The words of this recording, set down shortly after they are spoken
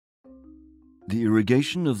The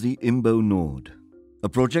irrigation of the Imbo Nord, a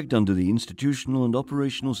project under the Institutional and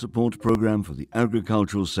Operational Support Programme for the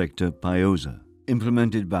Agricultural Sector PIOSA,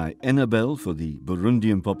 implemented by Enabel for the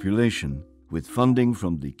Burundian population, with funding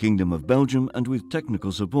from the Kingdom of Belgium and with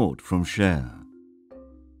technical support from Share.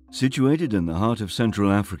 Situated in the heart of Central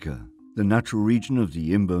Africa, the natural region of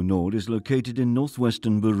the Imbo Nord is located in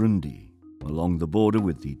northwestern Burundi, along the border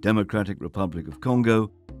with the Democratic Republic of Congo,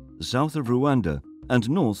 south of Rwanda, and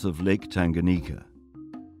north of Lake Tanganyika.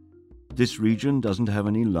 This region doesn't have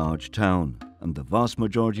any large town, and the vast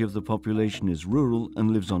majority of the population is rural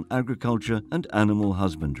and lives on agriculture and animal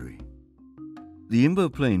husbandry. The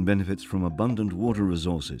Imbo Plain benefits from abundant water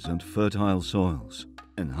resources and fertile soils,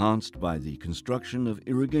 enhanced by the construction of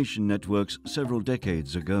irrigation networks several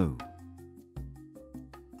decades ago.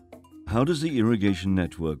 How does the irrigation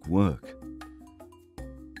network work?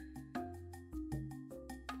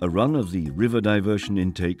 A run of the river diversion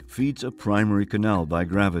intake feeds a primary canal by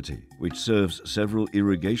gravity, which serves several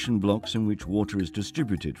irrigation blocks in which water is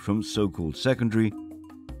distributed from so-called secondary,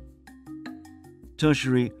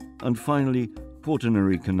 tertiary, and finally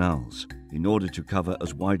quaternary canals, in order to cover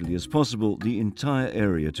as widely as possible the entire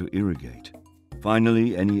area to irrigate.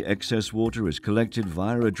 Finally, any excess water is collected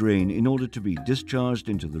via a drain in order to be discharged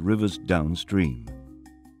into the rivers downstream.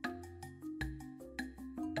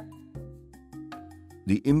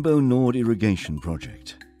 The Imbo Nord Irrigation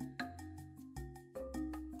Project.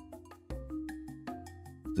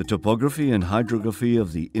 The topography and hydrography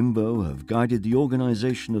of the Imbo have guided the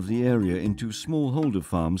organization of the area into smallholder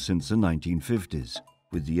farms since the 1950s,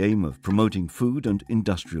 with the aim of promoting food and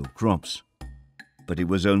industrial crops. But it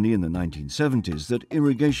was only in the 1970s that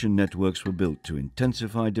irrigation networks were built to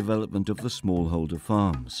intensify development of the smallholder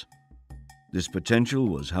farms. This potential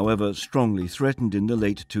was, however, strongly threatened in the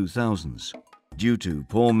late 2000s, due to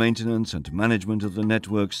poor maintenance and management of the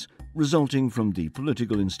networks resulting from the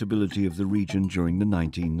political instability of the region during the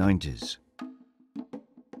 1990s.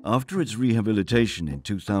 After its rehabilitation in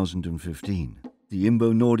 2015, the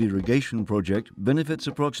Imbo Nord Irrigation Project benefits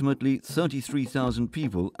approximately 33,000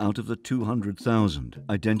 people out of the 200,000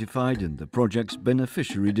 identified in the project's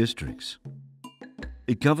beneficiary districts.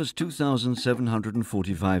 It covers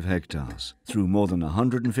 2,745 hectares through more than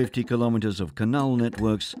 150 kilometers of canal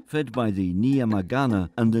networks fed by the Nyamagana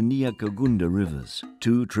and the Nyakagunda rivers,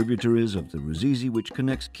 two tributaries of the Ruzizi which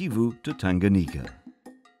connects Kivu to Tanganyika.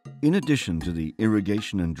 In addition to the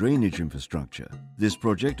irrigation and drainage infrastructure, this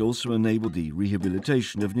project also enabled the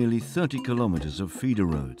rehabilitation of nearly 30 kilometers of feeder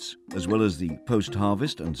roads, as well as the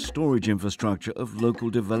post-harvest and storage infrastructure of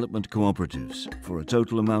local development cooperatives, for a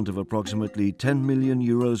total amount of approximately 10 million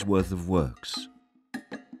euros worth of works.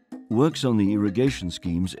 Works on the irrigation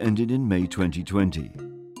schemes ended in May 2020,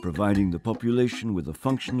 providing the population with a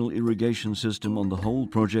functional irrigation system on the whole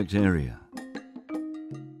project area.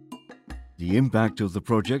 The impact of the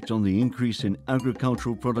project on the increase in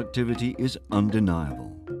agricultural productivity is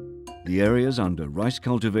undeniable. The areas under rice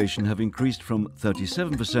cultivation have increased from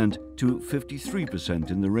 37% to 53%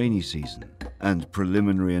 in the rainy season, and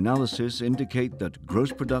preliminary analysis indicate that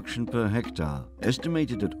gross production per hectare,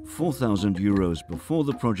 estimated at €4,000 before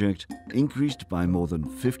the project, increased by more than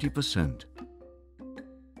 50%.